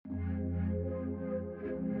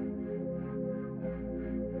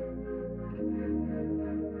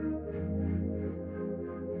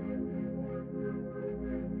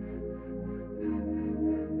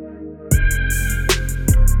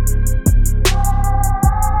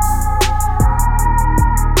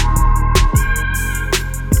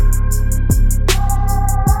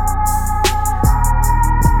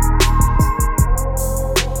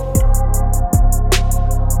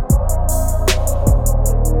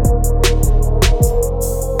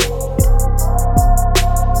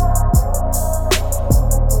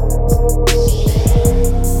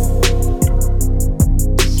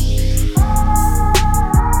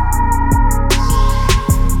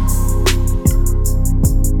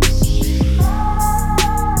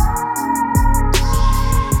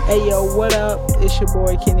what up? It's your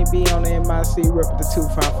boy Kenny B on the MIC, repping the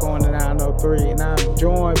 254 and the 903, and I'm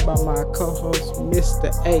joined by my co-host, Mr.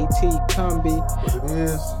 A.T. Cumby. What it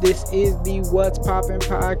is? This is the Watz Poppin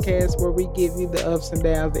Podcast, where we give you the ups and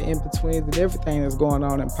downs, the in-betweens, and everything that's going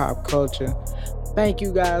on in pop culture. Thank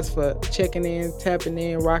you guys for checking in, tapping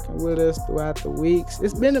in, rocking with us throughout the weeks.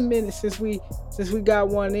 It's been a minute since we got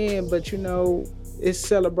one in, but you know, it's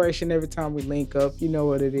celebration every time we link up. You know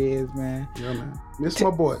what it is, man. Yeah, man. Miss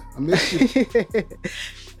my boy. I miss you.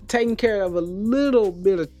 Taking care of a little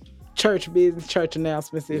bit of church business, church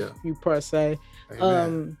announcements, if you per se.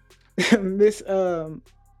 Miss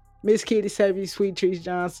Kitty Savvy Sweet Trees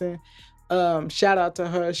Johnson. Shout out to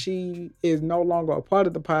her. She is no longer a part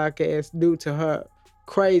of the podcast due to her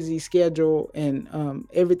crazy schedule and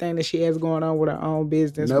everything that she has going on with her own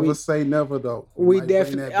business. Never say never, though. We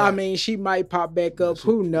definitely, I mean, she might pop back up.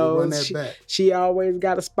 Who knows? She always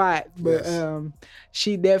got a spot, but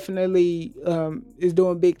she definitely is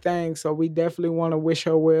doing big things. So we definitely want to wish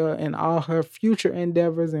her well in all her future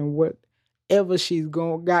endeavors and whatever she's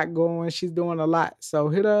got going. She's doing a lot. So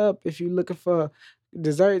hit her up if you're looking for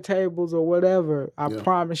dessert tables or whatever. I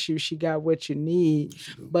promise you she got what you need.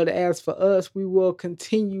 But as for us, we will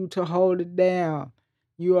continue to hold it down.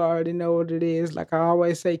 You already know what it is. Like I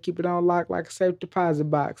always say, keep it on lock like a safe deposit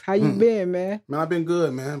box. How you been, man? Man, I've been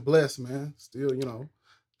good, man. Blessed, man. Still,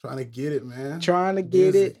 trying to get it, man. Trying to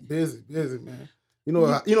get it. Busy, man. You know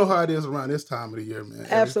how it is around this time of the year, man.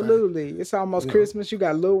 Absolutely. Everything. It's almost Christmas. You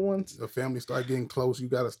got little ones. The family start getting close. You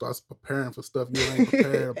got to start preparing for stuff you ain't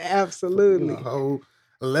prepared. Absolutely. For, whole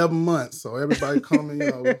 11 months. So everybody coming,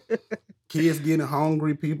 kids getting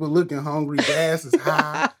hungry, people looking hungry, gas is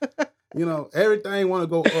high. Everything want to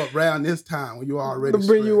go up around this time when you already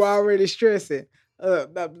stressed. You already stressing.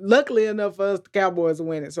 Luckily enough for us, the Cowboys are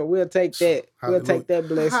winning, so we'll take that. We'll take that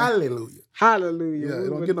blessing. Hallelujah. Yeah, it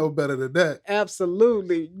don't get no better than that.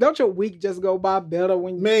 Absolutely. Don't your week just go by better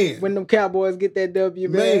when them Cowboys get that W,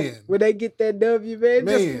 man? When they get that W, man,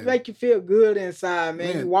 just make you feel good inside,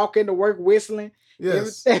 man. You walk into work whistling.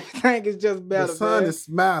 Yes. Everything is just better. The sun is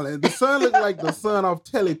smiling. The sun looks like the sun off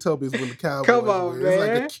Teletubbies when the Cowboys Come on, win. man. It's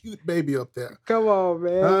like a cute baby up there. Come on,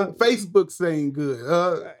 man. Facebook saying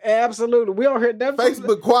good. Absolutely. We don't hear that from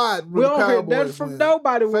Facebook quiet when we the don't Cowboys hear that from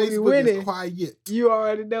nobody when we winning. Facebook is quiet. You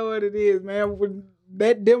already know what it is, man. When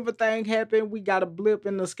that Denver thing happened, we got a blip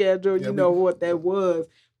in the schedule. You know what that was.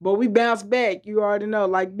 But we bounced back. You already know,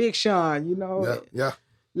 like Big Sean, Yeah.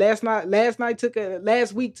 Last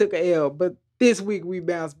week took a L, but this week we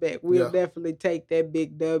bounce back. We'll definitely take that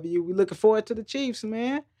big W. We looking forward to the Chiefs,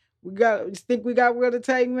 man. We think we got what it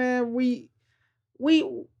take, man. We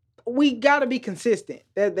gotta be consistent.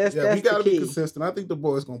 That's we the gotta key. be consistent. I think the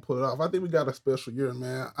boys gonna pull it off. I think we got a special year,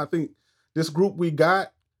 man. I think this group we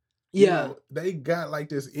got, they got like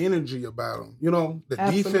this energy about them. The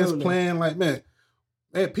defense playing like man,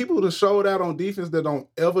 people that showed out on defense that don't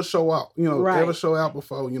ever show out. Ever show out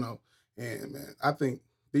before. And man, I think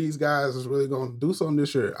these guys is really going to do something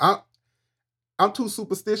this year. I'm too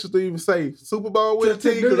superstitious to even say Super Bowl with a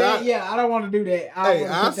team. I don't want to do that.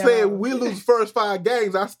 I said we lose first 5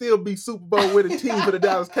 games, I still be Super Bowl with a team for the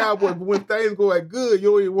Dallas Cowboys. But when things go like good, you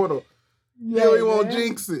don't even want to. You don't even want to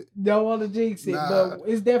jinx it. Don't want to jinx it, but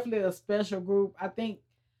it's definitely a special group. I think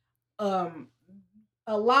a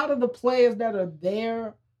lot of the players that are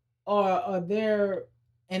there are there.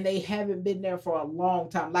 And they haven't been there for a long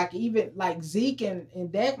time. Like even like Zeke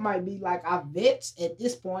and Dak might be like our vets at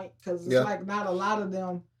this point because it's like not a lot of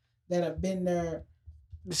them that have been there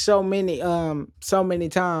so many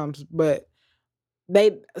times. But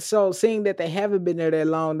seeing that they haven't been there that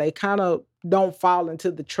long, they kind of don't fall into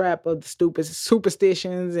the trap of the stupid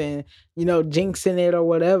superstitions and jinxing it or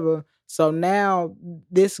whatever. So now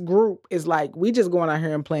this group is like, we just going out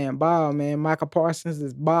here and playing ball, man. Michael Parsons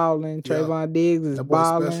is balling. Trayvon Diggs is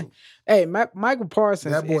balling. Special. Hey, Michael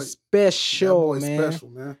Parsons is special,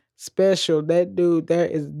 man. Special. That dude there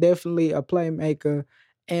is definitely a playmaker.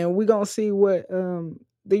 And we're going to see what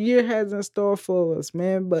the year has in store for us,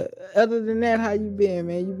 man. But other than that, how you been,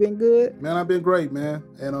 man? You been good? Man, I've been great, man.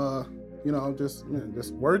 And,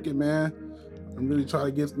 just working, man. I'm really trying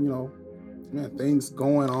to get, things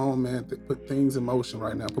going on, man. Put things in motion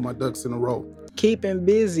right now. Put my ducks in a row. Keeping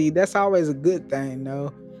busy. That's always a good thing,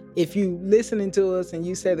 though. If you listening to us and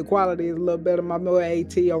you say the quality is a little better, my boy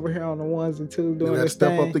AT over here on the ones and twos doing this thing.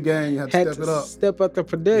 Step up the game. You have to step it up. Step up the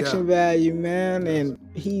production value, man. And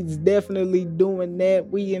he's definitely doing that.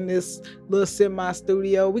 We in this little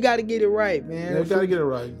semi-studio. We got to get it right, man. Yeah, we got to get it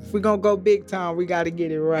right. If we're going to go big time, we got to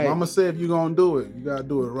get it right. Mama said if you're going to do it, you got to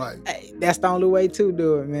do it right. Hey, that's the only way to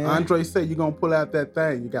do it, man. Andre said you're going to pull out that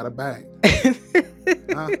thing. You got to bang.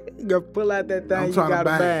 You gotta pull out that thing. You gotta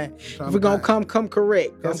bang. If we're gonna come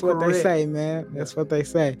correct. That's what they say, man. That's what they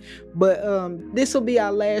say. But this will be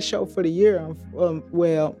our last show for the year.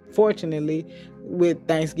 Well, fortunately, with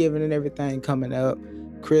Thanksgiving and everything coming up,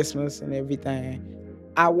 Christmas and everything,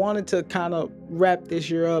 I wanted to kind of wrap this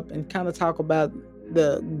year up and kind of talk about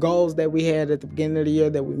the goals that we had at the beginning of the year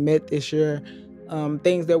that we met this year,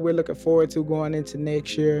 things that we're looking forward to going into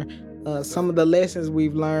next year, some of the lessons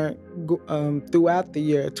we've learned throughout the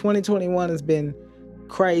year. 2021 has been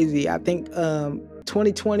crazy. I think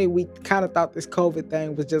 2020, we kind of thought this COVID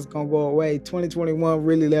thing was just going to go away. 2021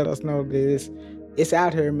 really let us know that it's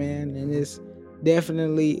out here, man, and it's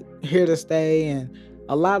definitely here to stay. And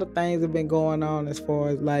a lot of things have been going on as far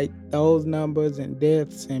as like those numbers and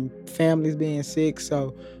deaths and families being sick.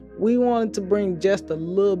 So we wanted to bring just a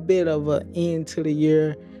little bit of an end to the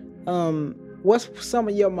year. What's some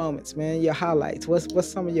of your moments, man? Your highlights?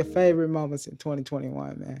 What's some of your favorite moments in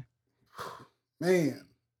 2021, man? Man,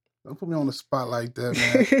 don't put me on the spot like that,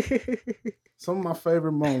 man. Some of my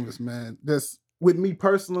favorite moments, man. That's with me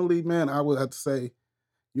personally, man. I would have to say,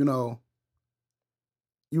 you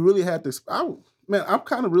really had to. Man, I've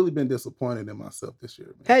kind of really been disappointed in myself this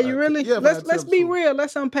year, man. Hey, you really? Yeah, let's be real.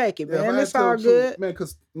 Let's unpack it, man. It's all good. Man,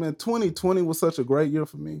 because 2020 was such a great year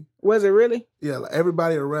for me. Was it really? Yeah, like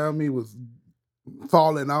everybody around me was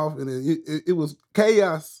falling off, and it was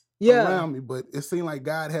chaos around me. But it seemed like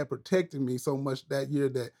God had protected me so much that year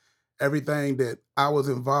that everything that I was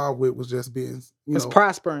involved with was just being, was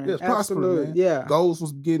prospering. Yeah, it's prospering, man. Yeah, goals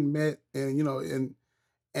was getting met, and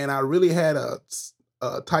and I really had a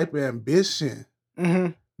type of ambition.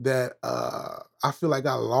 Mm-hmm. That I feel like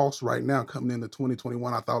I lost right now coming into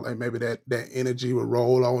 2021. I thought like maybe that energy would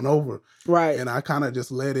roll on over, right? And I kind of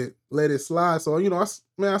just let it slide. So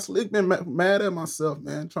I slick been mad at myself,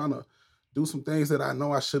 man, trying to do some things that I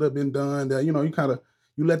know I should have been done. That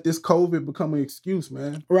you let this COVID become an excuse,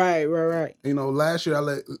 man. Right. Last year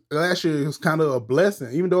it was kind of a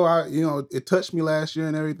blessing, even though it touched me last year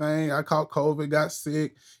and everything. I caught COVID, got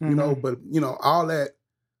sick, but all that.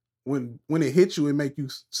 When it hits you, it make you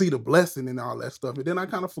see the blessing and all that stuff. And then I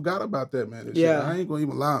kind of forgot about that, man. Shit. I ain't gonna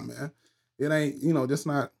even lie, man. It ain't, that's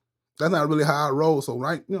not really how I roll. So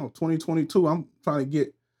 2022, I'm trying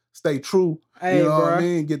to stay true. Hey, what I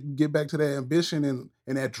mean? Get back to that ambition and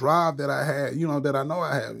that drive that I had, that I know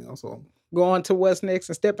I have, so. Going to what's next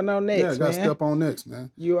and stepping on next, yeah, gotta step on next,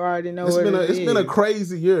 man. You already know it's been a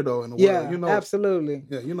crazy year though in the world. Absolutely.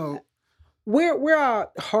 Yeah, We're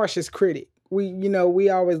our harshest critic. We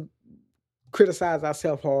always criticize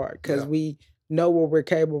ourselves hard because we know what we're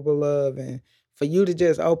capable of. And for you to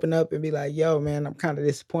just open up and be like, yo, man, I'm kind of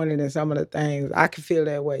disappointed in some of the things. I can feel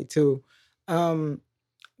that way too. Can't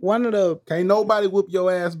nobody whoop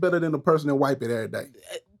your ass better than the person that wipe it every day.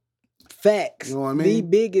 Facts. You know what I mean? The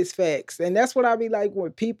biggest facts. And that's what I be like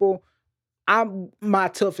with people. I'm my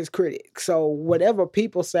toughest critic. So whatever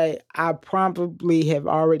people say, I probably have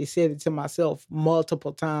already said it to myself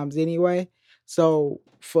multiple times anyway. So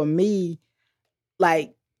for me,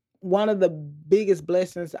 like one of the biggest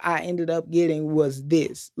blessings I ended up getting was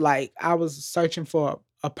this. Like I was searching for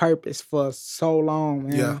a purpose for so long,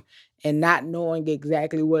 man, and not knowing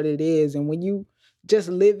exactly what it is. And when you just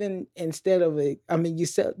living instead of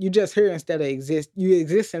you just here instead of exist. You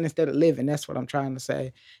existing instead of living. That's what I'm trying to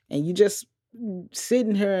say. And you just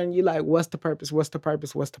sitting here and you're like, what's the purpose? What's the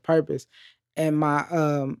purpose? What's the purpose? And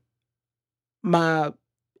my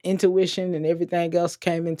intuition and everything else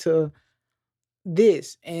came into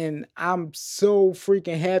this, and I'm so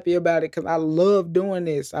freaking happy about it because I love doing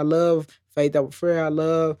this. I love Faith Over Fear. I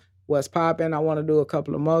love Watz Poppin. I want to do a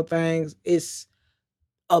couple of more things. It's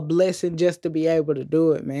a blessing just to be able to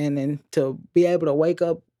do it, man, and to be able to wake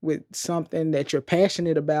up with something that you're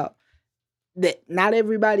passionate about. That not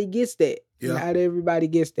everybody gets that. Yeah. Not everybody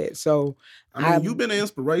gets that. So you've been an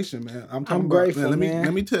inspiration, man. I'm grateful, man.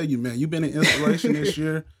 Let me tell you, man. You've been an inspiration this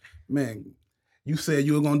year, man. You said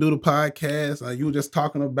you were gonna do the podcast. You were just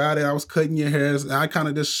talking about it. I was cutting your hair, and I kind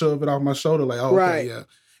of just shoved it off my shoulder, like, oh, okay,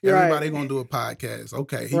 yeah, everybody gonna do a podcast.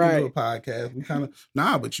 Okay, he can do a podcast. We kind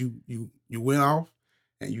of but you went off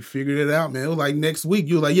and you figured it out, man. It was like next week.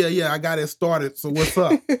 You were like, yeah, I got it started. So what's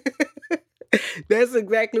up? That's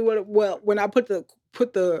exactly what. When I put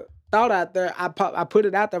the thought out there, I put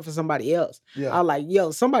it out there for somebody else. Yeah. I was like, yo,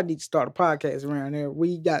 somebody needs to start a podcast around here.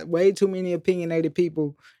 We got way too many opinionated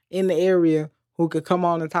people in the area who could come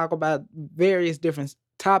on and talk about various different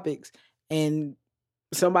topics. And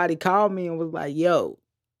somebody called me and was like, yo,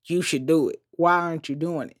 you should do it. Why aren't you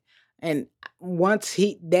doing it? And once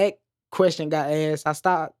that question got asked,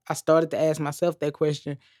 I started to ask myself that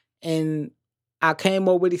question. And I came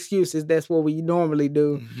up with excuses. That's what we normally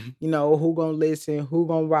do. Mm-hmm. Who gonna listen? Who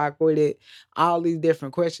gonna rock with it? All these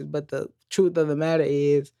different questions. But the truth of the matter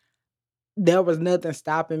is, there was nothing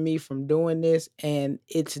stopping me from doing this, and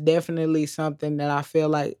it's definitely something that I feel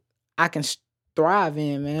like I can thrive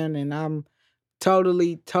in, man. And I'm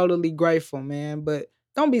totally, totally grateful, man. But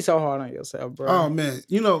don't be so hard on yourself, bro. Oh man,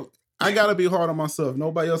 I gotta be hard on myself.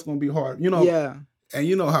 Nobody else gonna be hard, Yeah. And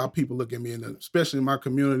you know how people look at me, especially in my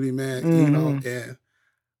community, man. Mm-hmm.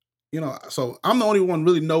 And so I'm the only one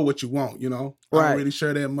really know what you want. Right. I don't really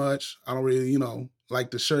share that much. I don't really,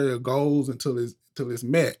 like to share your goals until it's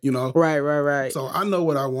met. Right. So I know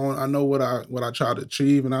what I want. I know what I try to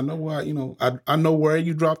achieve, and I know what I know where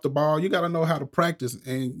you drop the ball. You got to know how to practice,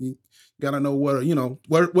 and you got to know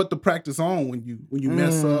what to practice on when you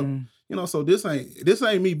mess up. So this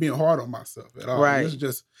ain't me being hard on myself at all. Right.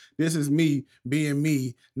 This is me being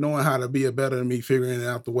me, knowing how to be a better than me, figuring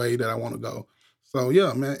out the way that I want to go. So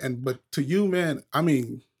yeah, man. But to you, man, I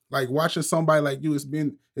mean, like watching somebody like you, it's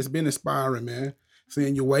been inspiring, man.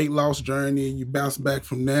 Seeing your weight loss journey, you bounce back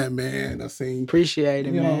from that, man. Appreciate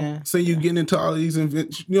it, man. Seeing you getting into all these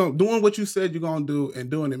doing what you said you're gonna do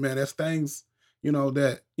and doing it, man. That's things,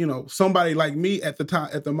 that somebody like me at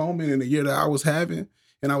the moment in the year that I was having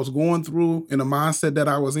and I was going through in the mindset that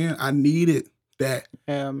I was in, I needed that.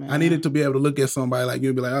 Yeah, man. I needed to be able to look at somebody like you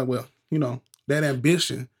and be like, oh well, that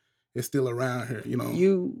ambition is still around here.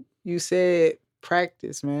 You said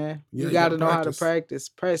practice, man. Yeah, you got to know how to practice.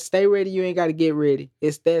 Stay ready. You ain't got to get ready.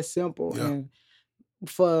 It's that simple. Yeah. And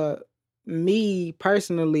for me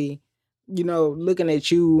personally, looking at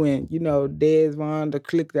you and, Des Vaughn, the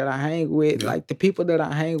clique that I hang with, like the people that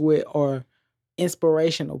I hang with are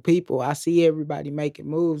inspirational people. I see everybody making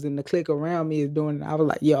moves and the clique around me is doing it. I was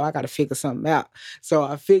like, yo, I got to figure something out. So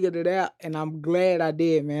I figured it out and I'm glad I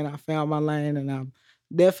did, man. I found my lane and I'm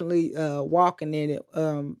definitely walking in it.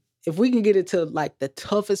 If we can get into like the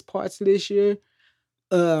toughest parts of this year,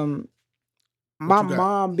 my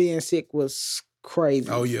mom being sick was crazy.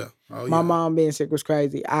 Oh yeah. My mom being sick was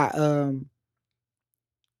crazy. I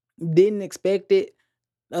didn't expect it.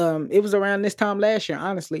 It was around this time last year,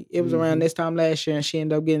 honestly. It was around this time last year and she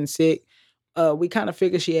ended up getting sick. We kind of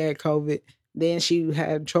figured she had COVID. Then she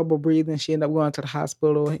had trouble breathing. She ended up going to the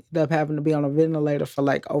hospital, ended up having to be on a ventilator for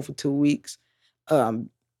like over 2 weeks.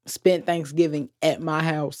 Spent Thanksgiving at my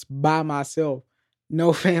house by myself.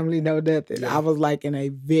 No family, no nothing. Yeah. I was like in a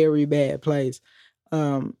very bad place.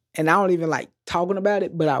 And I don't even like talking about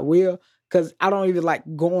it, but I will. Because I don't even like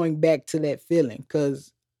going back to that feeling.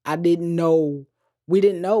 Because we didn't know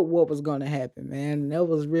what was going to happen, man. That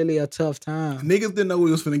was really a tough time. Niggas didn't know we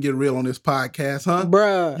was finna get real on this podcast, huh?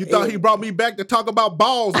 Bruh. You thought he brought me back to talk about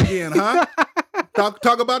balls again, huh?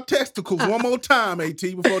 Talk about testicles one more time, AT,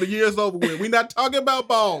 before the year's over with. We not talking about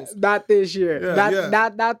balls. Not this year. Yeah,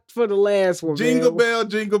 not for the last one, jingle man. Bell,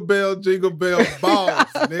 jingle bell, jingle bell, balls,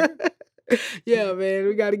 nigga. Yeah, man,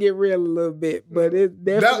 we got to get real a little bit, but it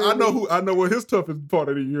definitely. I know what his toughest part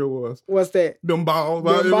of the year was. What's that? Them balls.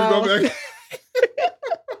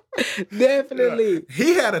 Definitely.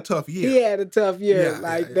 He had a tough year.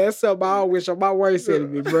 Yeah, that's something I wish on my worst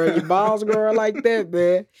enemy, bro. Your balls growing like that,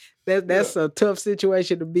 man. That's a tough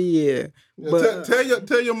situation to be in. But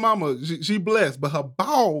tell your mama she blessed, but her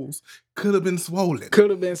balls could have been swollen.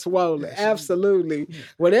 Absolutely. Yeah.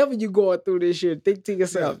 Whatever you going through this year, think to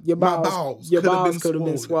yourself, your balls could have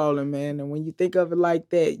been swollen, man. And when you think of it like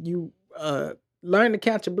that, you learn to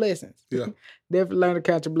count your blessings. Yeah. Definitely learn to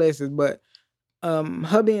count your blessings. But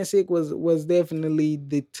her being sick was definitely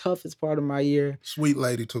the toughest part of my year. Sweet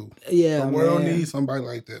lady too. Yeah, the world needs somebody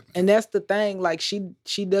like that. Man. And that's the thing. Like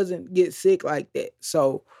she doesn't get sick like that.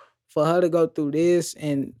 So for her to go through this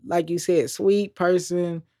and like you said, sweet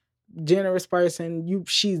person, generous person.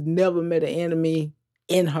 She's never met an enemy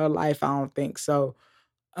in her life. I don't think so.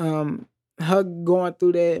 Her going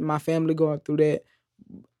through that, my family going through that,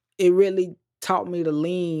 it really taught me to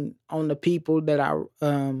lean on the people that I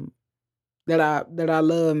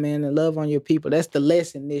love, man, and love on your people. That's the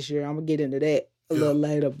lesson this year. I'm gonna get into that a little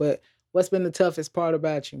later. But what's been the toughest part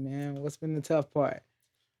about you, man? What's been the tough part?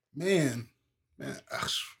 Man,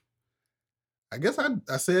 I guess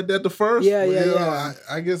I said that the first. Yeah.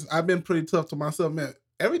 I guess I've been pretty tough to myself, man.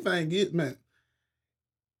 Everything is, man.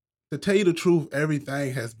 To tell you the truth,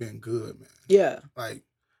 everything has been good, man. Yeah. Like,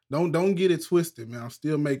 don't get it twisted, man.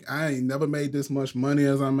 I ain't never made this much money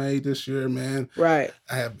as I made this year, man. Right.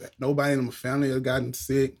 I have nobody in my family has gotten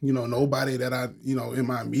sick. Nobody that I, in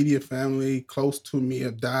my immediate family close to me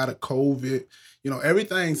have died of COVID.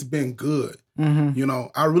 Everything's been good. Mm-hmm.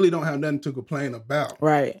 I really don't have nothing to complain about.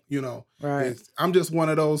 Right. I'm just one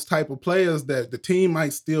of those type of players that the team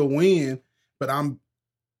might still win, but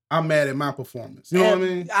I'm mad at my performance. You know what I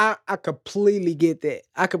mean? I completely get that.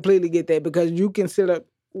 I completely get that because you consider,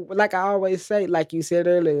 like I always say, like you said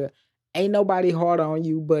earlier, ain't nobody harder on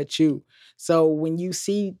you but you. So when you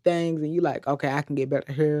see things and you like, okay, I can get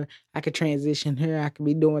better here, I can transition here, I can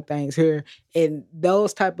be doing things here, and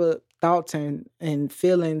those type of thoughts and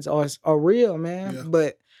feelings are real, man. Yeah.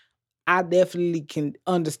 But I definitely can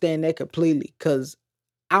understand that completely because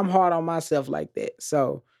I'm hard on myself like that.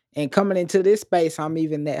 So, and coming into this space, I'm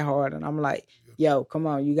even that hard. And I'm like, yo, come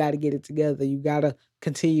on, you got to get it together. You got to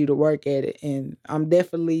continue to work at it. And I'm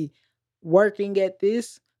definitely working at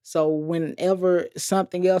this. So whenever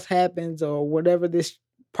something else happens or whatever this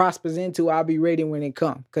prospers into, I'll be ready when it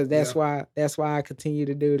comes. Because that's why I continue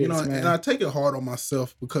to do this, man. And I take it hard on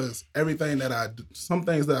myself because everything that I do, some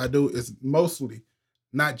things that I do is mostly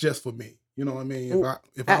not just for me. You know what I mean?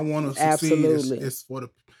 If I want to succeed, it's for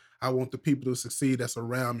I want the people to succeed that's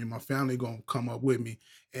around me. My family gonna come up with me,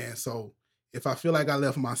 and so if I feel like I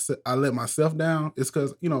let myself down, it's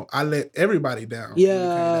because I let everybody down.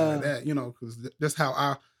 Yeah, because that's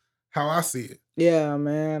how I see it. Yeah,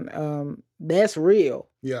 man. That's real.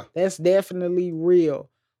 Yeah, that's definitely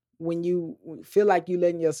real. When you feel like you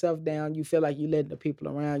letting yourself down, you feel like you letting the people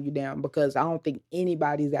around you down because I don't think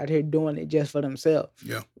anybody's out here doing it just for themselves.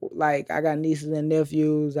 Yeah, like I got nieces and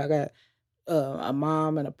nephews. I got a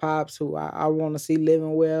mom and a pops who I want to see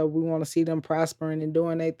living well. We want to see them prospering and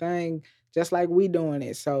doing their thing just like we doing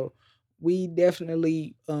it. So we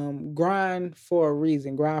definitely grind for a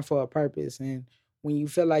reason, grind for a purpose. And when you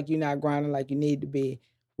feel like you're not grinding like you need to be,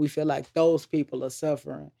 we feel like those people are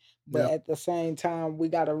suffering. But at the same time, we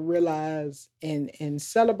got to realize and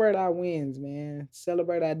celebrate our wins, man.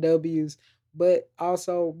 Celebrate our W's, but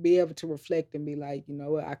also be able to reflect and be like, you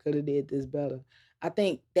know what, I could have did this better. I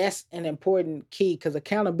think that's an important key because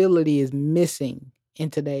accountability is missing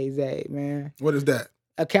in today's age, man. What is that?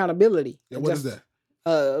 Accountability. Yeah, what is that?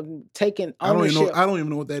 Taking ownership. I don't even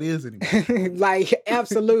know what that is anymore. Like,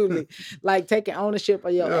 absolutely. Like taking ownership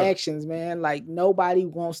of your actions, man. Like nobody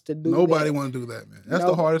wants to do Nobody want to do that, man. That's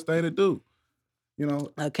the hardest thing to do.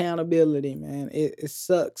 Accountability, man. It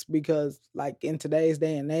sucks because like in today's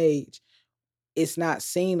day and age, it's not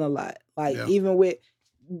seen a lot. Like even with,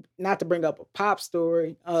 not to bring up a pop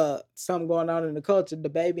story, something going on in the culture, the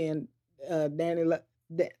baby and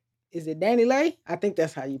is it Danny Lay? I think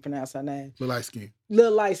that's how you pronounce her name.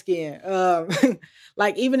 Little light skin.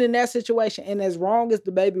 Like even in that situation, and as wrong as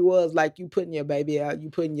the baby was, like you putting your baby out, you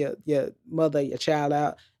putting your mother, your child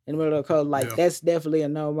out in the middle of the cold, like that's definitely a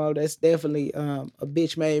no-mo. That's definitely a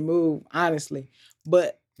bitch made move, honestly.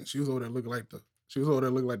 But she was over there looking like the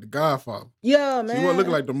Godfather. Yeah, man. She wasn't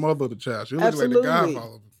looking like the mother of the child. She was looking like the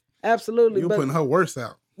Godfather. Absolutely. You putting her worse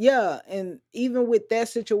out. Yeah, and even with that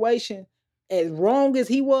situation, as wrong as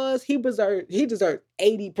he was, he deserved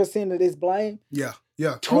 80% of this blame. Yeah.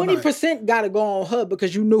 20% gotta go on her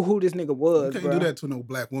because you knew who this nigga was. You can't do that to no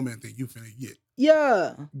black woman that you finna get.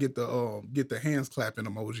 Yeah. Get the hands clapping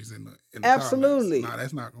emojis in the absolutely. Comments. Nah,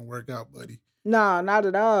 that's not gonna work out, buddy. Nah, not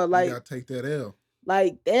at all. Like you gotta take that L.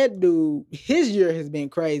 Like that dude, his year has been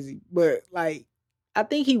crazy, but like I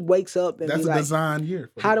think he wakes up and that's be a like, design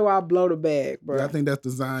year. How do I blow the bag, bro? Yeah, I think that's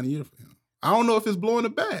design year for him. I don't know if it's blowing the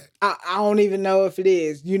bag. I don't even know if it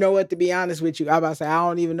is. You know what? To be honest with you, I'm about to say I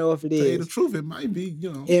don't even know if it is. Tell you the truth, it might be.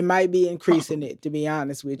 It might be increasing it. To be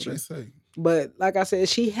honest with you, they say. But like I said,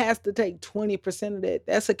 she has to take 20% of that.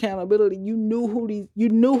 That's accountability. You knew who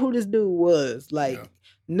this dude was. Like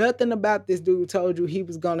nothing about this dude told you he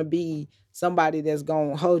was gonna be somebody that's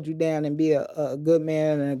gonna hold you down and be a good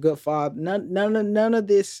man and a good father. None of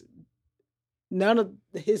this. None of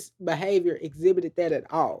his behavior exhibited that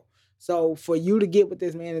at all. So for you to get with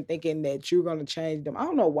this man and thinking that you're gonna change them, I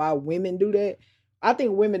don't know why women do that. I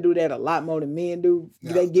think women do that a lot more than men do.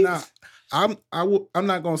 I'm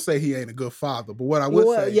not gonna say he ain't a good father, but what I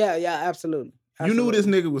would say, absolutely. You knew this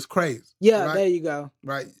nigga was crazy. Yeah, right? There you go.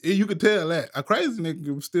 Right, you could tell that a crazy nigga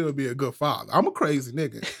can still be a good father. I'm a crazy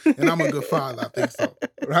nigga, and I'm a good father. I think so.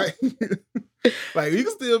 Right. Like you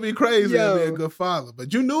can still be crazy and be a good father,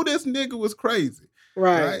 but you knew this nigga was crazy.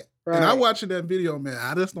 Right. And I watching that video, man.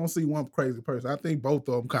 I just don't see one crazy person. I think both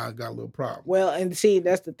of them kind of got a little problem. Well, and see,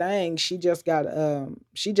 that's the thing. She just got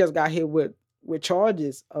hit with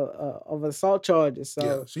charges of assault charges.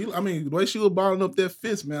 So the way she was balling up that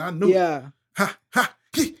fist, man, I knew. Yeah. Ha ha.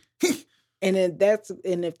 And if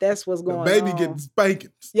that's what's going on, the baby getting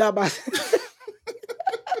spankings. Yeah,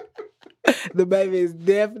 the baby is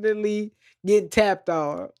definitely getting tapped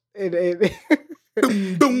on.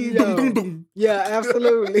 Dum, dum, dum, dum, dum. Yeah,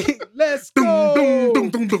 absolutely. Let's go. Dum,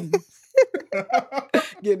 dum, dum, dum.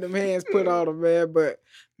 Getting them hands put on them, man. But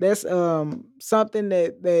that's something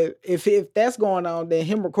that if that's going on, then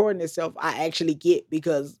him recording himself, I actually get,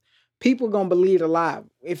 because people gonna believe a lie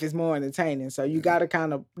if it's more entertaining. So you gotta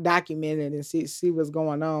kind of document it and see what's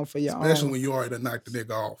going on for your Especially own. when you already knocked the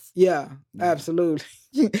nigga off. Yeah. Absolutely.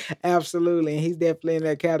 Absolutely. And he's definitely in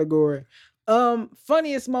that category.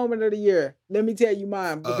 Funniest moment of the year. Let me tell you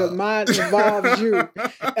mine, because mine involves you.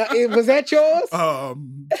 Was that yours?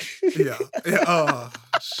 Yeah.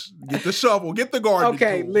 Get the shovel. Get the garbage.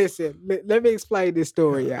 Okay, listen. Let me explain this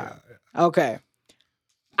story, y'all. Okay.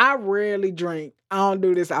 I rarely drink. I don't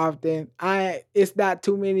do this often. It's not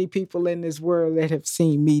too many people in this world that have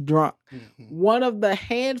seen me drunk. Mm-hmm. One of the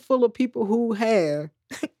handful of people who have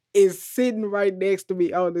is sitting right next to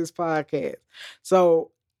me on this podcast.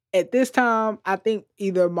 So at this time, I think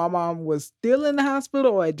either my mom was still in the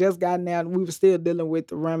hospital or had just gotten out, and we were still dealing with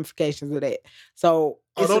the ramifications of that. So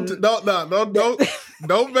don't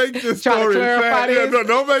make this story sad. Yeah,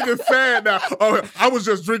 don't make it sad now. Oh, I was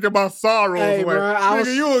just drinking my sorrows away. Bro,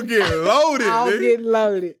 you were getting loaded. I was getting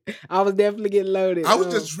loaded. I was definitely getting loaded. I was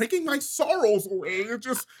just drinking my sorrows away.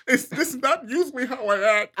 This is not usually how I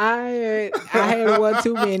act. I had one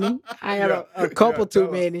too many. I had a couple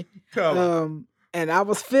too many. And I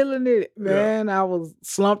was feeling it, man. Yeah. I was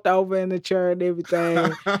slumped over in the chair and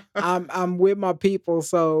everything. I'm with my people,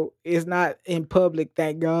 so it's not in public,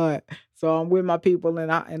 thank God. So I'm with my people,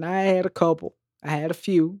 and I had a couple. I had a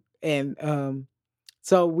few, and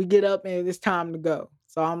so we get up and it's time to go.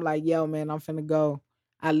 So I'm like, yo, man, I'm finna go.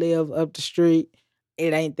 I live up the street.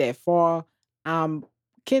 It ain't that far. I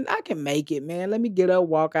can make it, man. Let me get up,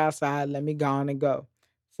 walk outside. Let me go on and go.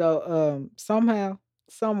 So somehow,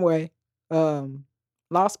 some way.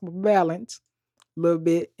 Lost my balance a little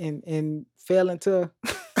bit and fell into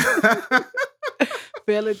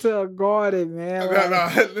a garden, man.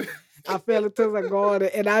 I fell into the garden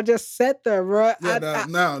and I just sat there, bro.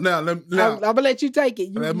 I'm gonna let you take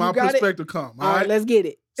it. Let my perspective come. All right, let's get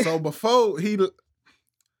it. So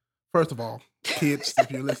first of all, kids,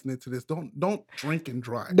 if you're listening to this, don't drink and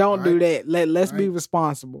drive. Don't do that. Let's be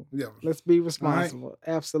responsible. Yeah. Let's be responsible.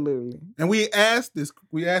 Right. Absolutely. And we asked this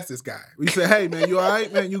guy. We said, hey man, you all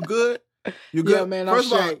right, man? You good? You good? Yeah, man.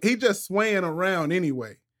 First of all, he just swaying around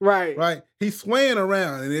anyway. Right. Right. He's swaying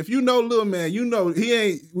around. And if you know little man, you know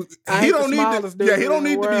he don't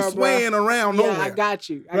need to be swaying around nowhere. I got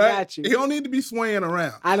you. I got you. He don't need to be swaying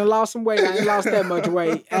around. I done lost some weight. I ain't lost that much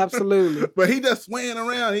weight. Absolutely. But he just swaying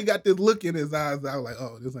around. He got this look in his eyes. I was like,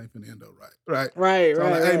 oh, this ain't finna end up right. Right. So I'm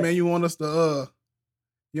like, hey man, you want us to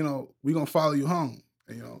we gonna follow you home.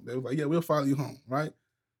 And they was like, yeah, we'll follow you home, right?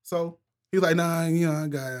 So he's like, nah, I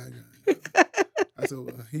got it. I said,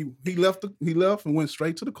 well, he left and went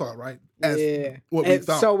straight to the car, right? What we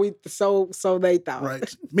thought. So they thought.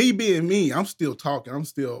 Right. Me being me, I'm still talking. I'm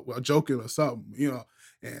still joking or something,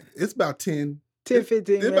 And it's about 15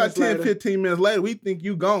 minutes later. We think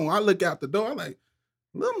you gone. I look out the door. I'm like,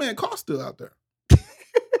 little man, car's still out there.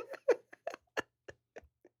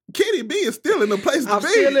 Kitty B is still in the place to be. I'm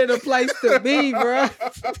still in the place to be, bro.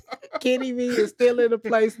 Kitty B is still in the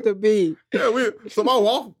place to be. Yeah, so my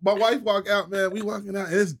wife walk out, man. We walking out,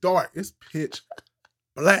 and it's dark. It's pitch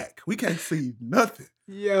black. We can't see nothing.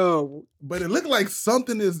 Yo. But it looked like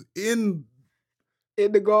something is in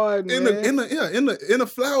the garden. In the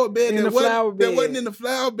flower bed. That wasn't in the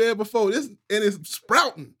flower bed before. And it's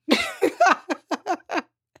sprouting.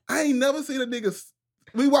 I ain't never seen a nigga.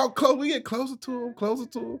 We walk close. We get closer to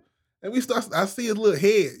him, and we start. I see his little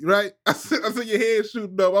head, right? I see your head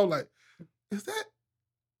shooting up. I'm like, is that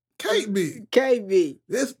KB? KB.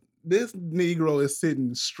 This Negro is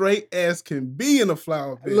sitting straight as can be in a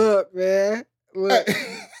flower bed. Look, man. Look,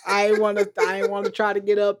 I ain't want to try to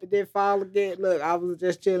get up and then fall again. Look, I was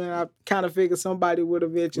just chilling. I kind of figured somebody would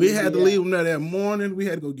eventually. We had to leave him there that morning. We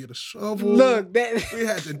had to go get a shovel. Look, we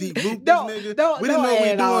had to deep root this nigga. We didn't know we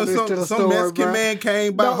were doing something. Some Mexican man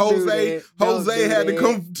came by Jose. Jose had to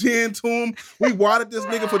come tend to him. We watered this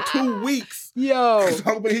nigga for 2 weeks. Yo,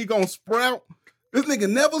 hoping he gonna sprout. This nigga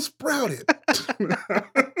never sprouted.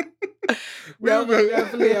 That was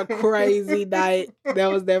definitely a crazy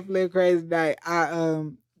night.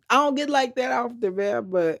 I don't get like that often, man,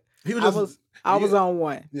 but I was on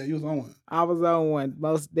one. Yeah, you was on one. I was on one.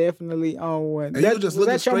 Most definitely on one. And you was just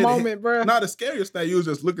looking straight ahead. Moment, bro? Not the scariest thing. You was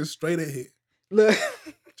just looking straight ahead. Look.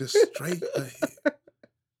 Just straight ahead.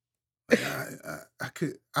 Like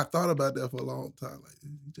I thought about that for a long time. Like, you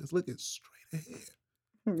just looking straight ahead.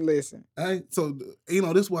 Listen. So,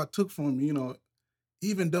 this is what I took from you,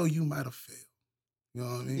 even though you might have failed. You know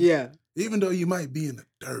what I mean? Yeah. Even though you might be in the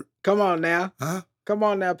dirt. Come on now. Huh? Come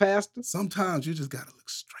on now, Pastor. Sometimes you just got to look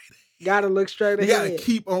straight Gotta look straight ahead. You gotta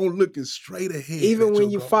keep on looking straight ahead. Even when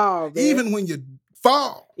you fall, man. Even when you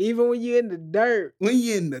fall. Even when you're in the dirt. When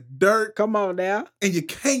you're in the dirt. Come on now. And you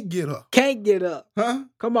can't get up. Can't get up. Huh?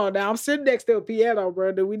 Come on now. I'm sitting next to a piano,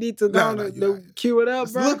 bro. Do we need to cue it up,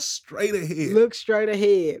 Just bro? look straight ahead. Look straight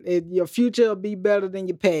ahead. And your future will be better than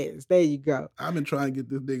your past. There you go. I've been trying to get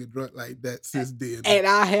this nigga drunk like that since then. And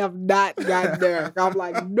I have not gotten there. I'm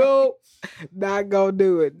like, nope. Not gonna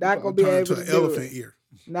do it. Not gonna be able to do it. Elephant ear.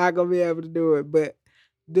 Not gonna be able to do it. But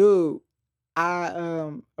dude,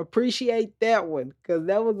 I appreciate that one because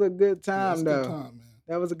that was a good time, though. Good time, man.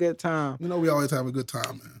 That was a good time. You know, we always have a good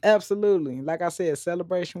time, man. Absolutely. Like I said,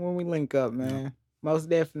 celebration when we link up, man. Yeah. Most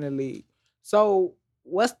definitely. So,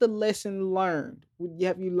 what's the lesson learned?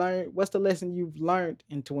 What's the lesson you've learned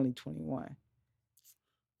in 2021?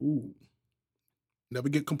 Ooh. Never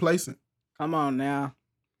get complacent. Come on now.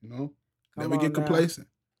 You know? Never get complacent.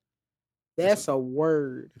 That's a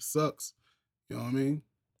word. It sucks. You know what I mean?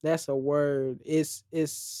 That's a word. It's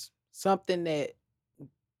something that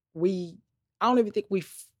I don't even think we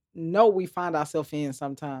know we find ourselves in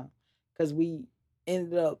sometimes because we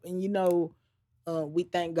ended up, and we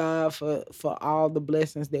thank God for all the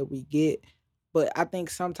blessings that we get, but I think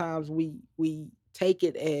sometimes we take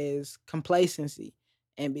it as complacency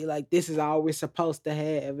and be like, this is all we're supposed to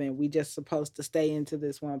have, and we just supposed to stay into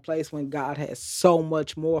this one place when God has so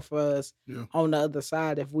much more for us on the other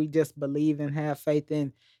side if we just believe and have faith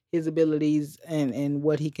in His abilities and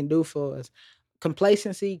what He can do for us.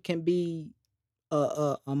 Complacency can be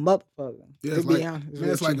a motherfucker. Yeah,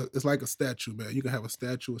 it's like a statue, man. You can have a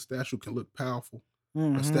statue. A statue can look powerful.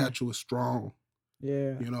 Mm-hmm. A statue is strong.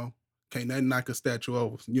 Yeah. You know, can't nothing knock a statue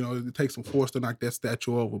over. You know, it takes some force to knock that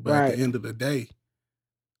statue over. But at the end of the day,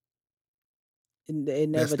 it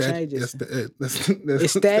never changes.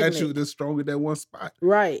 That's statue that's stronger than one spot.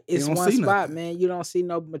 Right. It's one spot, man. You don't see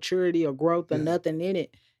no maturity or growth or nothing in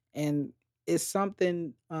it. And it's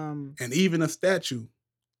something and even a statue,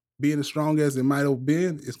 being as strong as it might have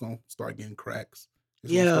been, it's gonna start getting cracks.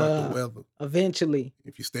 It's gonna start to weather. Eventually.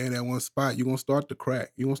 If you stand at one spot, you're gonna start to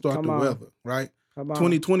crack. You're gonna start to weather, right?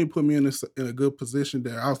 2020 put me in a good position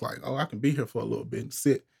there. I was like, oh, I can be here for a little bit and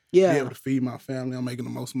sit. Yeah. Be able to feed my family. I'm making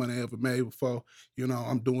the most money I ever made before. You know,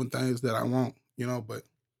 I'm doing things that I want, but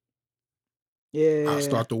I'll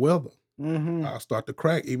start to weather. Mm-hmm. I'll start to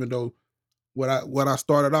crack, even though what I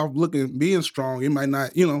started off being strong, it might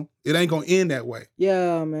not, it ain't gonna end that way.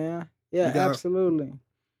 Yeah, man. Yeah, absolutely.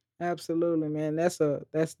 Absolutely, man. That's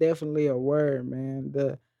definitely a word, man.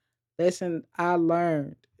 The lesson I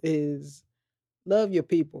learned is love your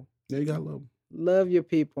people. Yeah, you gotta love them. Love your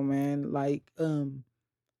people, man. Like,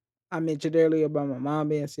 I mentioned earlier about my mom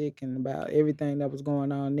being sick and about everything that was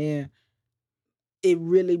going on there. It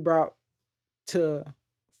really brought to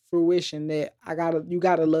fruition that you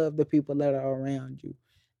gotta love the people that are around you,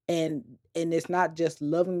 and it's not just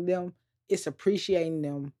loving them; it's appreciating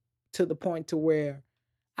them to the point to where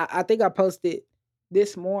I think I posted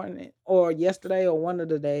this morning or yesterday or one of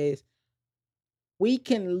the days. We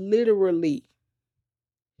can literally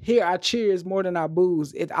hear our cheers more than our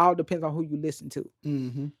boos. It all depends on who you listen to.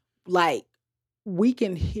 Mm-hmm. Like, we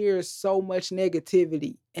can hear so much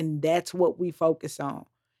negativity, and that's what we focus on.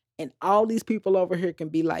 And all these people over here can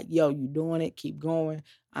be like, yo, you doing it, keep going.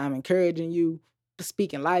 I'm encouraging you,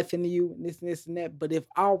 speaking life into you, and this and that. But if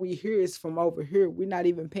all we hear is from over here, we're not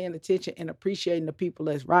even paying attention and appreciating the people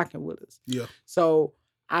that's rocking with us. Yeah. So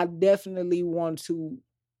I definitely want to,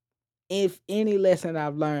 if any lesson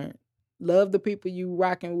I've learned, love the people you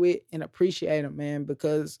rocking with and appreciate them, man,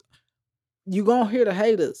 because you gonna hear the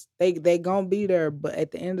haters. They gonna be there, but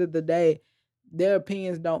at the end of the day, their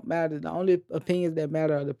opinions don't matter. The only opinions that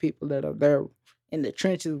matter are the people that are there in the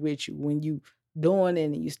trenches with you when you doing it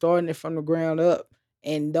and you starting it from the ground up.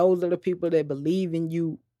 And those are the people that believe in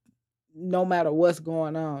you no matter what's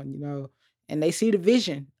going on, and they see the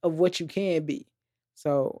vision of what you can be.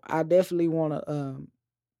 So I definitely want to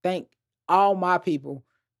thank all my people,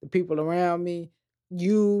 the people around me,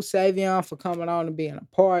 you, Savion, for coming on and being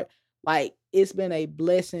a part. Like, it's been a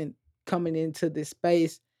blessing coming into this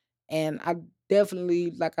space. And I definitely,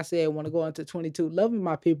 like I said, want to go into 22 loving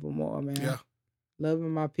my people more, man. Yeah. Loving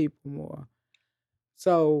my people more.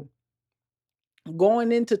 So,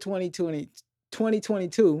 going into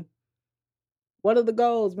 2022, what are the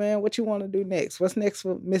goals, man? What you want to do next? What's next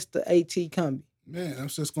for Mr. AT Cumbie? Man, I'm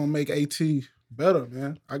just going to make AT better,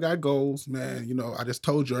 man. I got goals, man. I just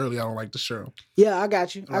told you earlier I don't like to share them. Yeah, I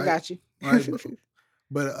got you. Right? I got you. Right?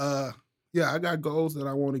 But yeah, I got goals that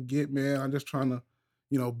I want to get, man. I'm just trying to,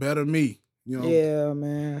 better me. Yeah,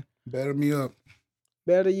 man. Better me up.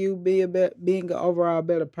 Better you being an overall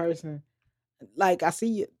better person. Like, I see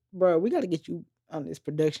you. bro, we got to get you on this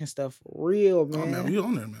production stuff for real, man. Oh man, we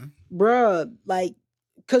on there, man. Bro, like,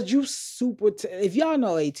 cause you super. If y'all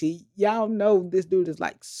know AT, y'all know this dude is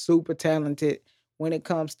like super talented when it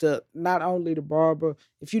comes to not only the barber.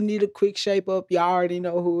 If you need a quick shape up, y'all already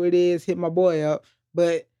know who it is. Hit my boy up,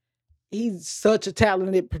 but he's such a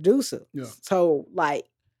talented producer. Yeah. So like,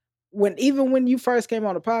 when you first came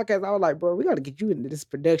on the podcast, I was like, bro, we got to get you into this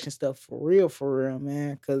production stuff for real,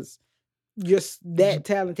 man, because you're that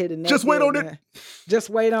talented and that just wait good, on man. it. Just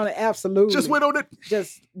wait on it, absolutely. Just wait on it.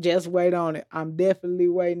 Just wait on it. I'm definitely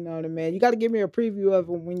waiting on it, man. You got to give me a preview of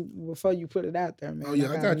it before you put it out there, man. Oh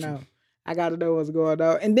yeah, I got you. I got to know what's going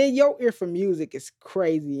on. And then your ear for music is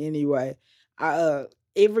crazy anyway.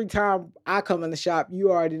 Every time I come in the shop,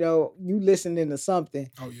 you already know you listening to something.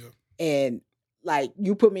 Oh yeah. And like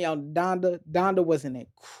you put me on Donda. Donda was an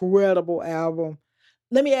incredible album.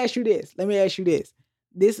 Let me ask you this.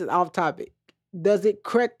 This is off topic. Does it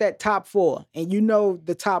crack that top 4? And you know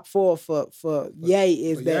the top 4 for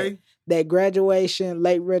Ye is that Graduation,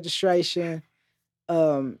 Late Registration,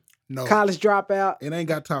 no. College Dropout. It ain't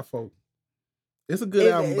got top 4. It's a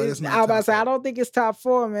good album, but it's not. I was about to say, I don't think it's top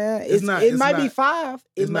 4, man. It might be 5.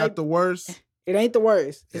 It's not the worst. It ain't the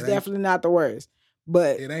worst. It's definitely not the worst.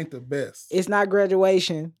 But it ain't the best. It's not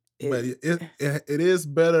Graduation. But it is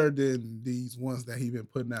better than these ones that he been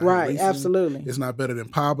putting out. Right, recently. absolutely. It's not better than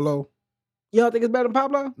Pablo. You don't think it's better than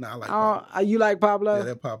Pablo? No, I like Pablo. You like Pablo? Yeah,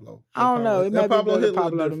 that Pablo. I don't know. It might be better than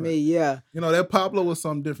Pablo to me, yeah. You know, that Pablo was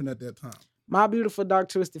something different at that time. My Beautiful Dark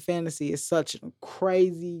Twisted Fantasy is such a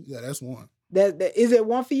crazy... Yeah, that's one. That is it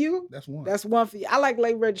one for you? That's one. That's one for you. I like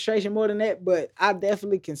Late Registration more than that, but I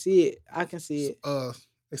definitely can see it. I can see it.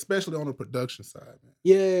 Especially on the production side, man.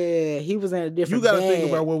 Yeah, he was in a different. You got to think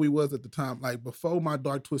about where we was at the time. Like before my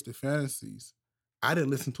Dark Twisted Fantasies, I didn't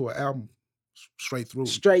listen to an album straight through.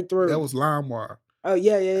 That was LimeWire. Oh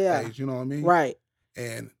yeah. Page, you know what I mean? Right.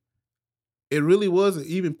 And it really wasn't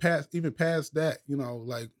even past that. You know,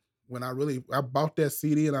 like when I bought that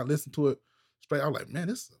CD and I listened to it straight, I was like, man,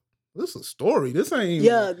 this is a story. This ain't...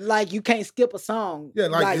 Yeah, like you can't skip a song. Yeah,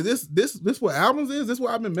 like is this what albums is? This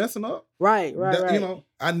what I've been messing up? Right. You know,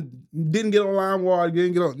 I didn't get on LimeWire,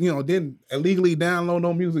 didn't get on, didn't illegally download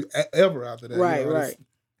no music ever after that. Right, you know, right.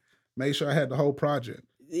 Made sure I had the whole project.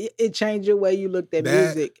 It changed your way you looked at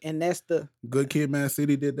music, and that's the... Good Kid, Mad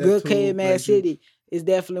City did that Good too. Kid, Mad City is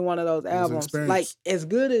definitely one of those albums. Like, as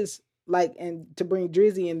good as, and to bring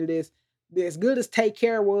Drizzy into this, as good as Take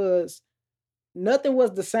Care was... Nothing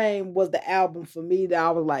Was the Same was the album for me that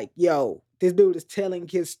I was like, yo, this dude is telling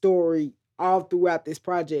his story all throughout this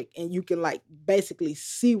project. And you can like basically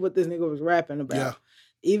see what this nigga was rapping about. Yeah.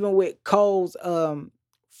 Even with Cole's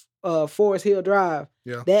Forest Hill Drive,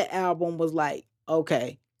 that album was like,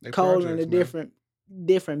 okay, Cole in a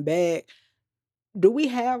different bag. Do we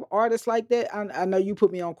have artists like that? I know you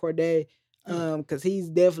put me on Corday. Because he's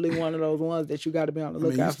definitely one of those ones that you got to be on the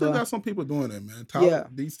lookout for. You still got some people doing that, man.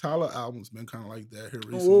 These Tyler albums been kind of like that here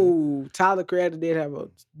recently. Ooh, Tyler Creator did have a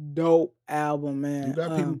dope album, man. You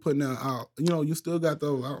got people putting out, you still got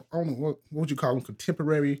those, I don't know, what would you call them,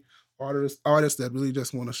 contemporary artists that really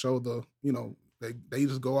just want to show the, they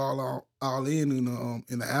just go all in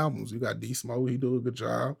the albums. You got D Smoke, he do a good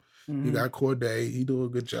job. Mm-hmm. You got Corday, he do a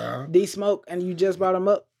good job. D Smoke, and you just brought him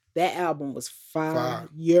up. That album was fire.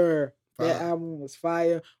 That album was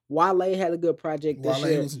fire. Wale had a good project this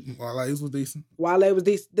year. Wale was decent. Wale was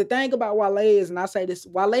decent. The thing about Wale is, and I say this,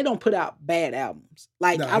 Wale don't put out bad albums.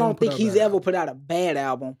 Like, I don't think he's ever put out a bad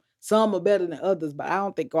album. Some are better than others, but I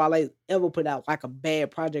don't think Wale ever put out like a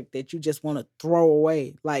bad project that you just want to throw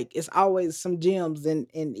away. Like, it's always some gems in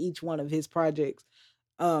each one of his projects.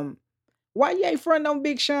 Why you ain't fronting on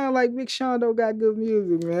Big Sean like Big Sean don't got good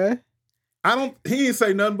music, man? He ain't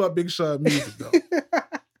say nothing but Big Sean music though.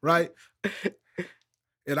 Right?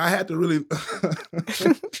 And I had to really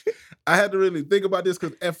think about this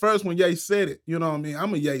because at first when Ye said it, you know what I mean?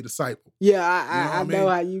 I'm a Ye disciple. Yeah, I know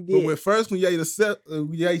how you get. But when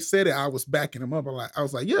Ye said it, I was backing him up. I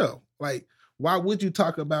was like, yo, like, why would you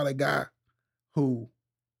talk about a guy who,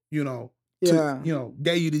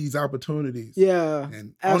 gave you these opportunities? Yeah.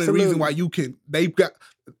 And absolutely. Only reason why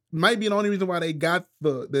might be the only reason why they got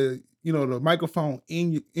the microphone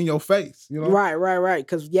in your face, Right.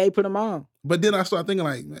 Because Ye put him on. But then I started thinking,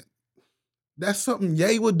 like, man, that's something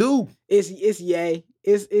Ye would do. It's Ye.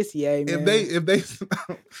 It's Ye, man. If they,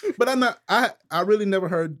 but I really never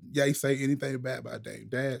heard Ye say anything bad about Dame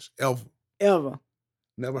Dash ever.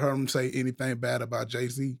 Never heard him say anything bad about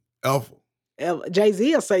Jay-Z ever.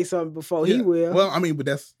 Jay-Z will say something before he will. Well, I mean, but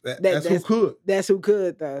that's who could. That's who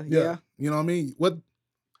could, though. Yeah. You know what I mean? What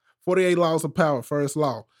 48 Laws of Power, first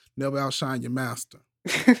law, never outshine your master.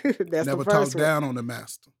 That's Never the first talk down on the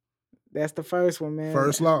master. That's the first one, man.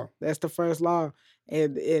 First law. That's the first law.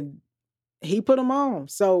 And he put them on.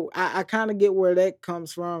 So I kind of get where that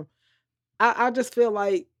comes from. I just feel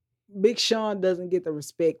like Big Sean doesn't get the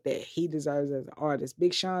respect that he deserves as an artist.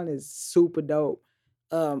 Big Sean is super dope.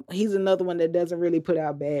 He's another one that doesn't really put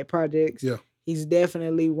out bad projects. Yeah. He's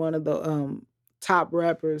definitely one of the top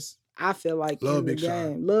rappers, I feel like, Love in the Big game.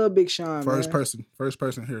 Sean. Love Big Sean. First man.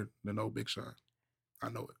 person here to know Big Sean. I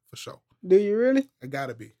know it for sure. Do you really? It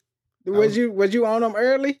gotta be. Was you on him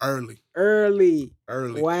early? Early.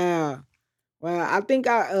 Wow. I think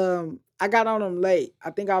I got on him late. I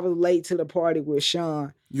think I was late to the party with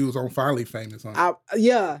Sean. You was on Finally Famous, huh?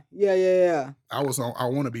 Yeah. I was on I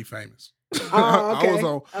Want to Be Famous.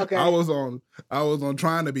 Oh, okay. I was on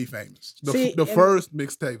Trying to Be Famous. The first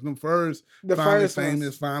mixtape, the Finally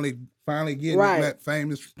Famous, finally getting that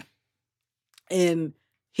famous. And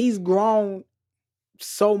he's grown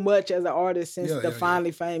so much as an artist since the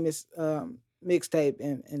Finally Famous mixtape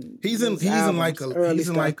and he's in like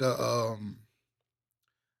a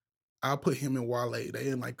I'll put him and Wale. They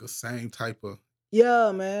in like the same type of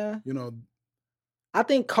man. You know, I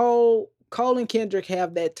think Cole and Kendrick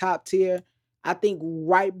have that top tier. I think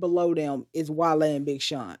right below them is Wale and Big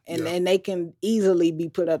Sean, and they can easily be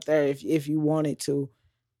put up there if you wanted to.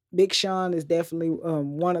 Big Sean is definitely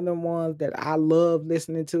one of them ones that I love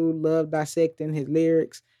listening to, love dissecting his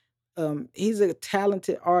lyrics. He's a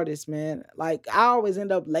talented artist, man. Like, I always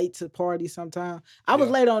end up late to parties sometimes. I was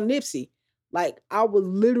late on Nipsey. Like, I was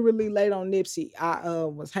literally late on Nipsey. I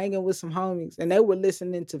was hanging with some homies, and they were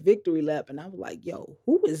listening to Victory Lap, and I was like, yo,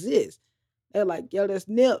 who is this? They're like, yo, that's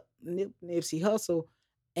Nipsey Hussle.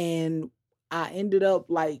 And I ended up,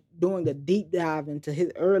 like, doing a deep dive into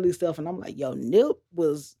his early stuff, and I'm like, yo, Nip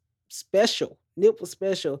was special.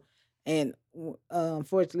 And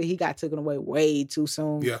unfortunately, he got taken away way too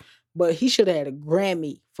soon. Yeah. But he should have had a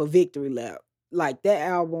Grammy for Victory Lap. Like, that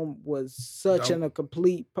album was such a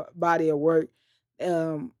complete body of work.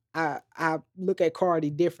 I look at Cardi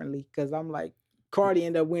differently because I'm like, Cardi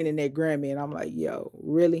ended up winning that Grammy, and I'm like, yo,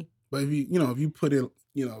 really? But if you put it,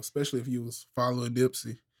 especially if you was following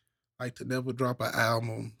Nipsey, like, to never drop an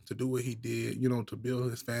album, to do what he did, to build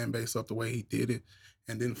his fan base up the way he did it,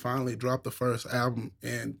 and then finally drop the first album,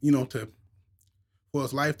 and for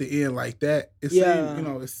his life to end like that, it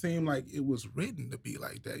seemed like it was written to be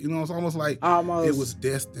like that. It's almost like it was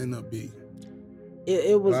destined to be.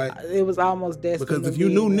 It was almost destined. Because if you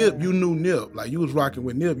knew Nip, you knew Nip. Like, you was rocking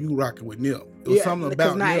with Nip, you rocking with Nip. It was something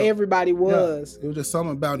about Nip. Not everybody was. Yeah. It was just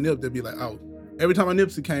something about Nip that be like, oh, every time a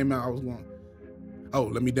Nipsey came out, I was going, oh,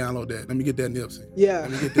 let me download that. Let me get that Nipsey. Yeah.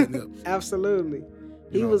 Let me get that Nip. Absolutely.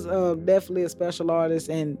 He was definitely a special artist,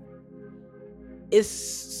 and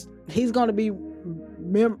he's gonna be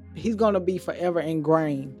forever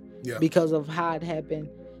ingrained because of how it happened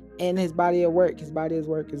and his body of work. His body of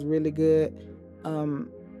work is really good.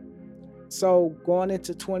 So going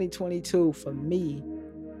into 2022 for me,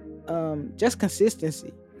 just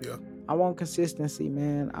consistency. Yeah. I want consistency,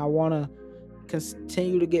 man. I want to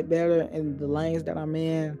continue to get better in the lanes that I'm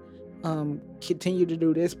in. Continue to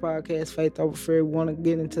do this podcast, Faith Over Fear. Want to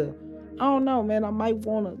get into, I don't know, man. I might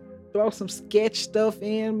want to throw some sketch stuff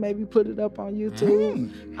in, maybe put it up on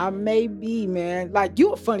YouTube. I may be, man. Like,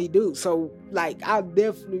 you a funny dude, so like I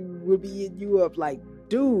definitely will be hitting you up. Like,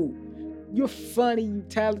 dude, you're funny, you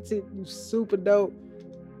talented, you super dope.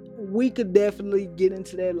 We could definitely get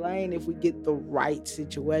into that lane if we get the right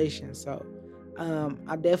situation. So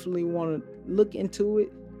I definitely want to look into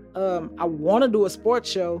it. I want to do a sports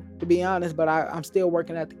show, to be honest, but I'm still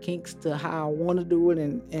working out the kinks to how I want to do it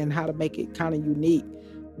and how to make it kind of unique.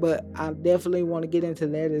 But I definitely want to get into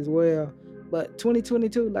that as well. But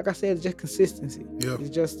 2022, like I said, is just consistency. Yeah. It's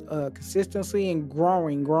just consistency and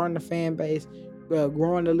growing the fan base,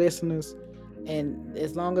 growing the listeners. And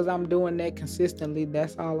as long as I'm doing that consistently,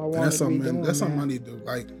 that's all I want to be doing. That's something I need to do.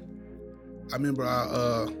 Like, I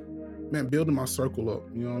remember building my circle up.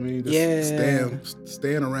 You know what I mean? Just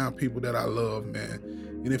staying around people that I love, man.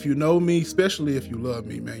 And if you know me, especially if you love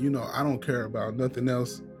me, man, I don't care about nothing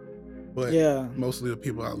else. But mostly the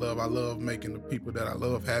people I love making the people that I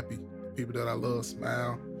love happy, the people that I love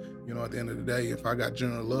smile. At the end of the day, if I got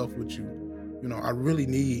general love with you, I really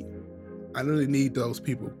need those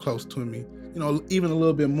people close to me. Even a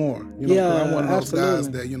little bit more. I'm one of those guys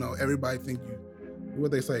that everybody think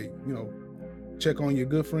what they say. Check on your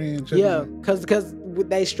good friend. Because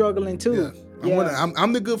they struggling too. Yeah.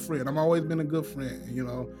 I'm the good friend. I've always been a good friend.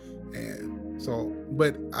 And so,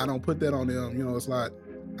 but I don't put that on them. It's like,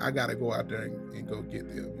 I gotta go out there and go get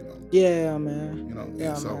them, Yeah, man.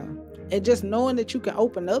 Man. And just knowing that you can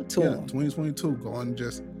open up to them. 2022, going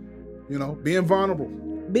just, being vulnerable.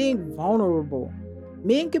 Being vulnerable.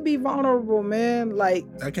 Men can be vulnerable, man. Like,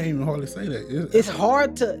 I can't even hardly say that. It's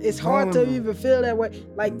hard to even feel that way.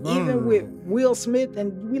 Like, even with Will Smith,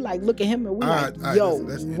 and we like look at him and we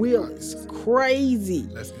let's Will is crazy.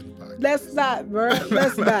 Let's not, bro.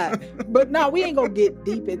 Let's not. But no, we ain't gonna get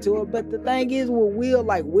deep into it. But the thing is with Will,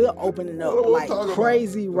 like, Will opening up like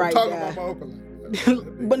crazy right now.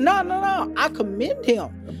 But no, I commend him.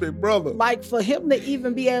 Big brother. Like, for him to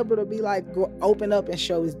even be able to be like, open up and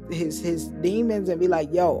show his demons and be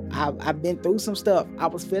like, yo, I've been through some stuff. I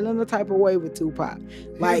was feeling the type of way with Tupac.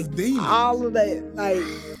 Like, all of that, like,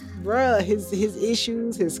 bruh, his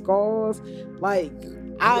issues, his scars. Like,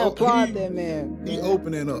 I applaud that man. He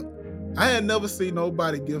opening up. I had never seen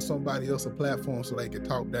nobody give somebody else a platform so they could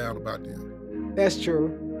talk down about them. That's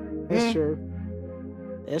true. That's true.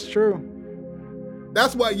 That's true.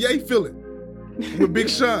 That's why Ye feel it with Big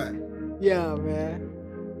Sean. Yeah, man.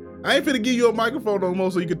 I ain't finna give you a microphone no more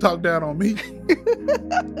so you can talk down on me.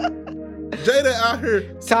 Jada out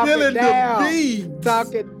here spilling the beans.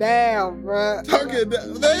 Talking down, bro. Talking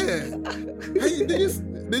down. Man. Hey,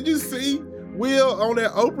 did you see Will on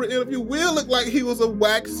that Oprah interview? Will looked like he was a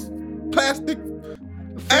wax plastic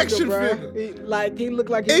action figure. He looked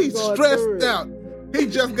like he was stressed out. He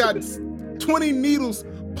just got 20 needles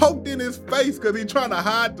poked in his face because he's trying to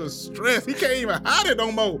hide the stress. He can't even hide it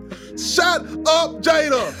no more. Shut up,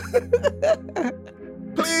 Jada.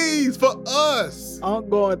 Please, for us. I'm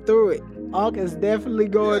going through it. Unc is definitely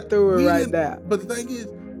going through it right now. But the thing is,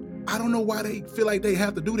 I don't know why they feel like they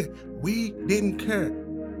have to do that. We didn't care.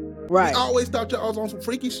 Right. We always thought y'all was on some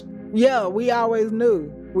freaky shit. Yeah, we always knew.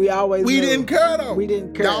 We didn't care though. We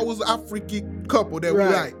didn't care. Y'all was our freaky couple that we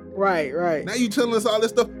like. Right. Now you telling us all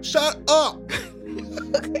this stuff. Shut up.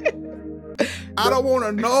 I don't want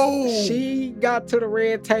to know. She got to the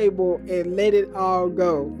red table and let it all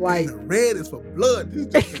go. Like, and the red is for blood. This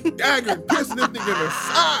is just a dagger pissing this nigga in the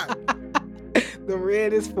side. The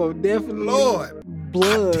red is for definitely blood.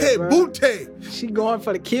 Booty. She going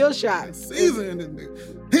for the kill shot. Season this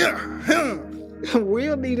nigga.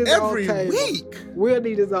 We'll need his own table. Every week. We'll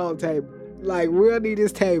need his own table. Like, we'll need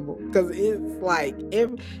his table. Because it's like,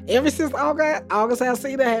 ever since August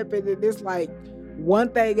Alsina happened, and it's like, one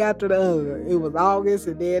thing after the other. It was August,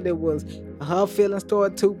 and then it was her feelings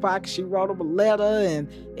toward Tupac. She wrote him a letter and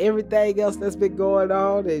everything else that's been going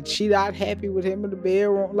on, and she not happy with him in the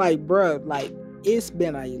bedroom. Like, bruh, like, it's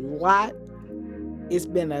been a lot. It's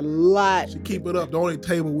been a lot. She keep it up. The only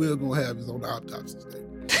table Will gonna have is on the autopsy stage.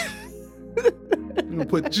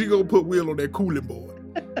 She gonna put Will on that cooling board.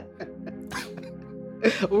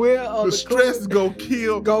 The stress is gonna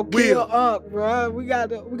kill Unc, bro. We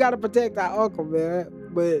gotta protect our uncle, man.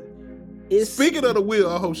 But speaking of the wheel,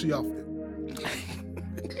 I hope she off it.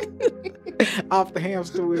 Off the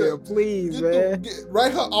hamster wheel, please, man.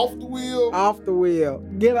 Write her off the wheel. Off the wheel.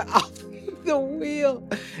 Get her off the wheel.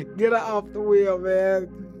 Get her off the wheel, man.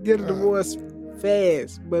 Get a divorce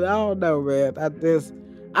fast. But I don't know, man.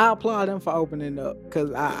 I applaud him for opening up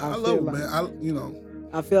because I love it, man.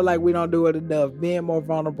 I feel like we don't do it enough. Being more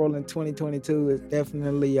vulnerable in 2022 is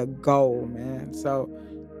definitely a goal, man. So,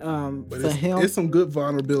 for him, it's some good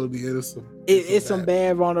vulnerability. It's some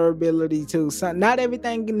bad vulnerability too. So not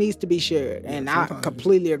everything needs to be shared, and I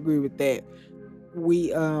completely agree with that. We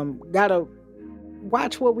gotta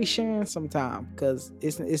watch what we sharing sometime, because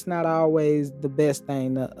it's not always the best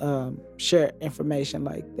thing to share information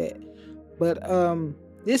like that. But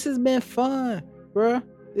this has been fun, bruh.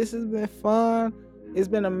 This has been fun. It's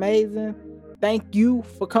been amazing. Thank you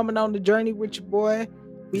for coming on the journey with your boy.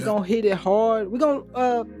 We gonna hit it hard. We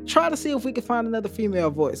gonna try to see if we can find another female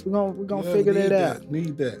voice. We gonna figure that out.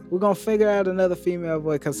 Need that. We're gonna figure out another female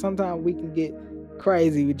voice, because sometimes we can get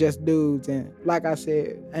crazy with just dudes. And like I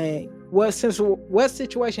said, what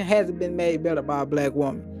situation hasn't been made better by a black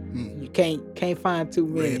woman? You can't find too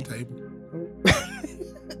many. Red table.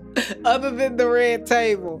 Other than the red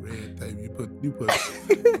table. Red table. You put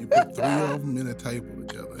 3 of them in a table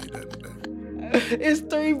together. Ain't that it's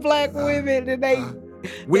 3 black women, and they.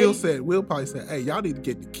 Will probably said, "Hey, y'all need to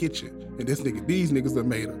get in the kitchen." And these niggas have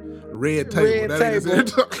made a red table.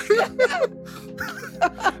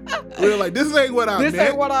 We're like, this ain't what I meant. This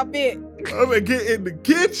ain't what I meant. I'm gonna get in the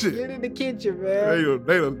kitchen. Get in the kitchen, man.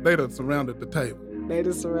 They done surrounded the table. They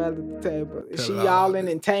just surrounded the table. She all in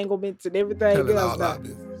entanglements and everything else.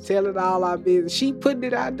 Tell it all our business. She putting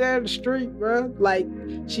it out there in the street, bro. Like,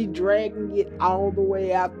 she dragging it all the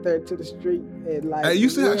way out there to the street. And like, hey, you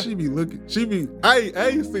see how she be looking? She be, I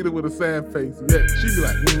ain't seen her with a sad face yet. She be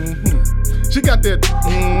like, She got that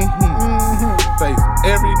face.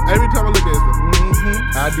 Every time I look at it,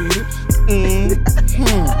 I did it. And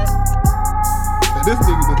this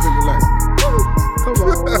nigga just looking like, come on,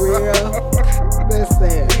 Will. That's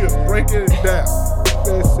sad. He was breaking it down.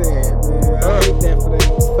 That's sad, man. I hate that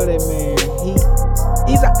for that man.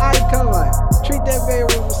 He's an icon. Treat that man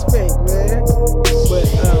with respect, man. But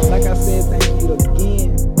like I said, thank you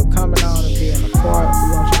again for coming on and being a part.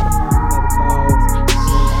 We're gonna try to find another cause.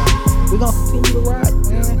 We're gonna continue to rock,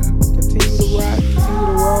 man. Continue to rock, continue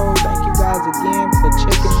to roll. Thank you guys again for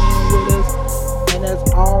checking in with us. And as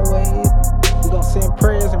always, we're gonna send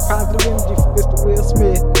prayers and positive energy for Mr. Will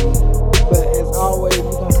Smith. But as always,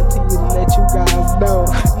 we're gonna continue to let you guys know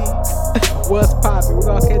what's poppin'. We're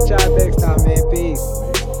gonna catch y'all next time, man.